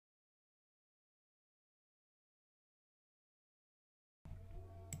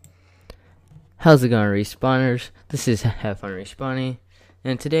How's it going, respawners? This is Have Fun Respawning,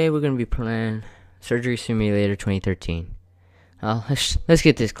 and today we're going to be playing Surgery Simulator 2013. Let's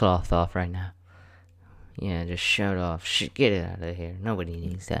get this cloth off right now. Yeah, just shut off. Get it out of here. Nobody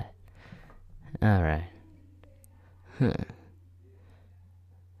needs that. Alright.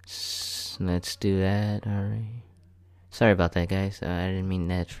 Let's do that. Alright. Sorry about that, guys. I didn't mean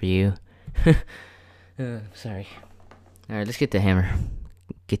that for you. Sorry. Alright, let's get the hammer.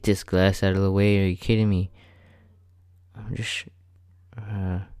 Get this glass out of the way. Are you kidding me? I'm just...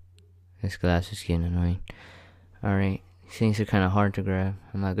 this glass is getting annoying. Alright. These things are kind of hard to grab.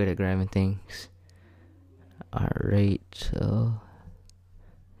 I'm not good at grabbing things. Alright, so...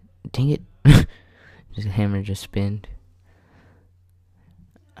 Dang it. Just a hammer just spinned.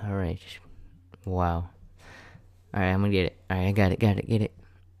 Alright. Wow. Alright, I'm gonna get it. Alright, I got it. Get it.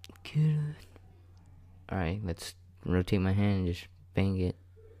 Good. Alright, let's rotate my hand and just bang it.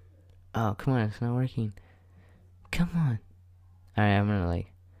 Oh, come on, it's not working. Come on. Alright, I'm gonna,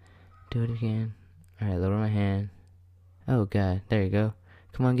 do it again. Alright, lower my hand. Oh, God. There you go.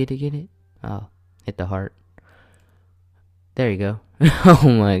 Come on, get it. Oh, hit the heart. There you go. Oh,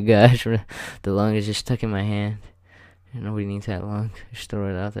 my gosh. The lung is just stuck in my hand. Nobody needs that lung. Just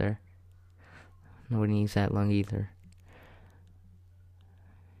throw it out there. Nobody needs that lung either.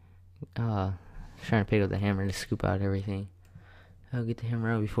 Trying to pick up the hammer to scoop out everything. I'll get the hammer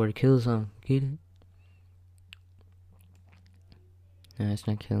out before it kills him. Get it? No, it's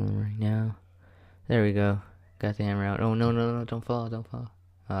not killing him right now. There we go. Got the hammer out. Oh, no. Don't fall.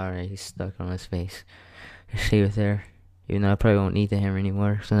 Alright, he's stuck on his face. Just leave it there. Even though I probably won't need the hammer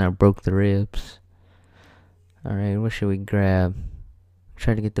anymore, since I broke the ribs. Alright, what should we grab?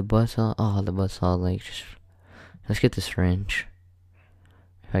 Try to get the buzzsaw. Oh, the buzzsaw, let's get the syringe.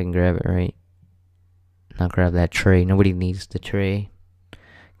 If I can grab it right. Not grab that tray. Nobody needs the tray.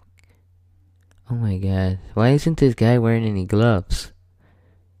 Oh my god. Why isn't this guy wearing any gloves?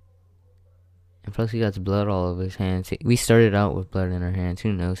 And plus he got blood all over his hands. We started out with blood in our hands.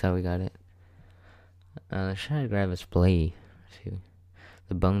 Who knows how we got it? Let's try to grab his blade. Let's see.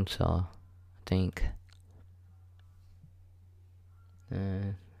 The bone saw, I think.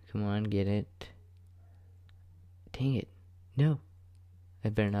 Come on, get it. Dang it. No.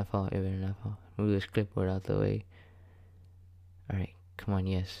 It better not fall. Move this clipboard out the way. Alright, come on,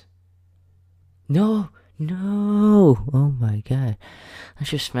 yes. No! Oh my god. Let's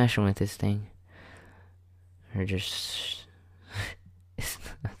just smash him with this thing. Or just... it's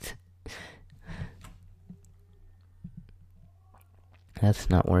not... That's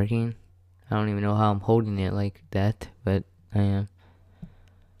not working. I don't even know how I'm holding it like that, but I am.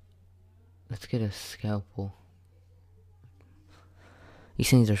 Let's get a scalpel. These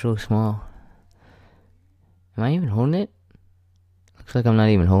things are so small. Am I even holding it? Looks like I'm not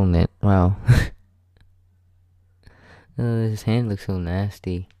even holding it. Wow. His hand looks so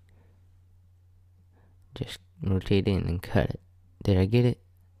nasty. Just rotate it and cut it. Did I get it?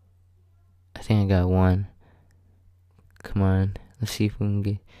 I think I got one. Come on. Let's see if we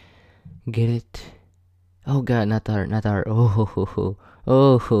can get it. Oh god, not the heart.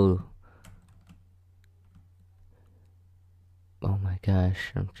 Oh my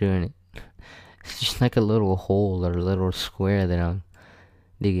gosh, I'm doing it. It's just like a little hole or a little square that I'm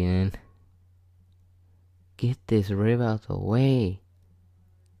digging in. Get this rib out the way.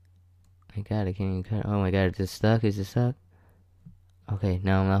 My god, I can't even cut it. Oh my god, is it stuck? Okay,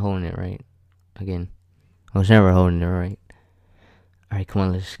 now I'm not holding it right. Again, I was never holding it right. Alright, come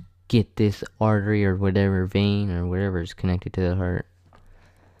on, let's get this artery or whatever, vein or whatever is connected to the heart.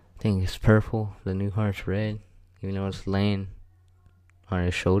 I think it's purple, the new heart's red. Even though it's laying on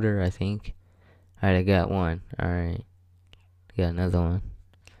his shoulder, I think. Alright, I got one. Alright. Got another one.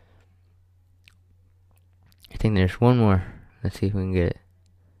 I think there's one more. Let's see if we can get it.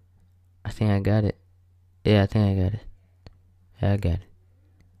 I think I got it. Yeah, I think I got it. Yeah, I got it.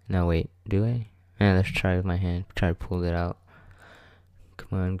 No, wait. Do I? Yeah, let's try with my hand. Try to pull it out.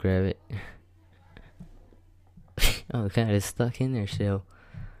 Come on, grab it. Oh god, it's stuck in there still.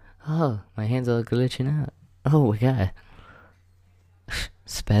 Oh, my hand's all glitching out. Oh my god.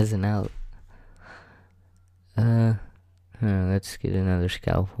 Spazzing out. Let's get another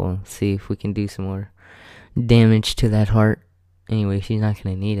scalpel and see if we can do some more damage to that heart. Anyway, she's not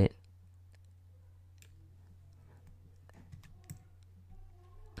gonna need it.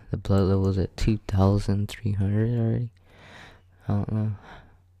 The blood level's at 2,300 already. I don't know.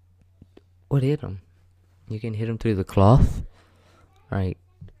 What hit him? You can hit him through the cloth. Alright.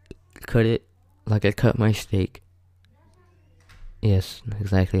 Cut it like I cut my steak. Yes,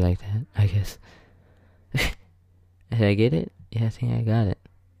 exactly like that, I guess. Did I get it? Yeah, I think I got it.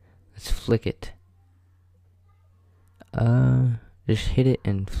 Let's flick it. Just hit it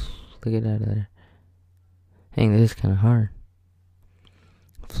and flick it out of there. Dang, this is kind of hard.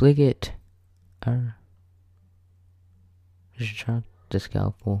 Flick it. Just drop the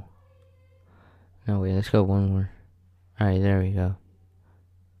scalpel. No, wait, let's go one more. Alright, there we go.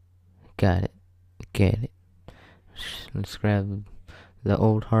 Got it. Get it. Let's grab the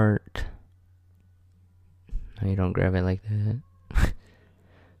old heart. No, you don't grab it like that.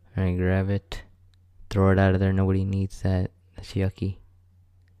 Alright, grab it. Throw it out of there. Nobody needs that. That's yucky.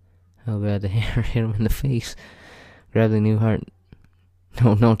 Oh god, the hammer hit him in the face. Grab the new heart.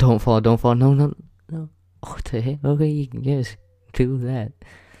 No, don't fall. No. What the heck? Okay, you can just do that.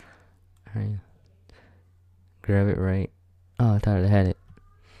 Alright. Grab it right. Oh, I thought I had it.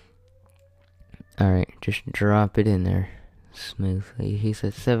 Alright, just drop it in there smoothly. He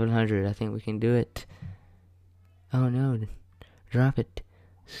said 700. I think we can do it. Oh no. Drop it.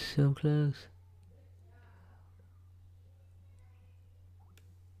 So close.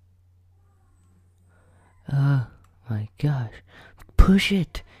 Oh my gosh. Push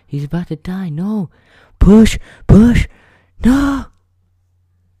it. He's about to die. No. Push. No.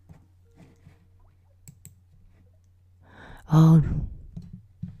 Oh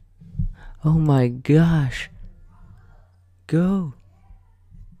my gosh. Go.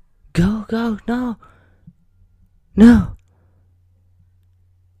 No.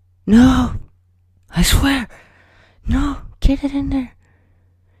 I swear. No. Get it in there.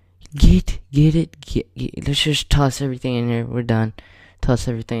 Get it. Let's just toss everything in here. We're done. Toss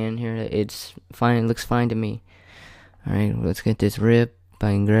everything in here. It's fine. It looks fine to me. Alright, let's get this rib. If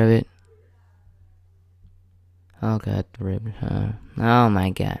I can grab it. Oh god, the rib. Oh my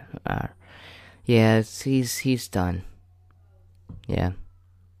god. Yeah, he's done. Yeah.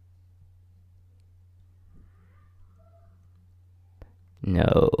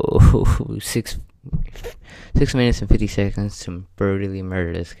 No. 6 minutes and 50 seconds to brutally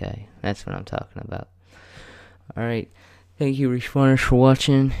murder this guy. That's what I'm talking about. Alright. Thank you, Respawners, for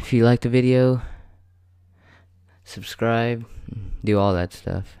watching. If you liked the video, subscribe, do all that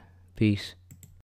stuff. Peace.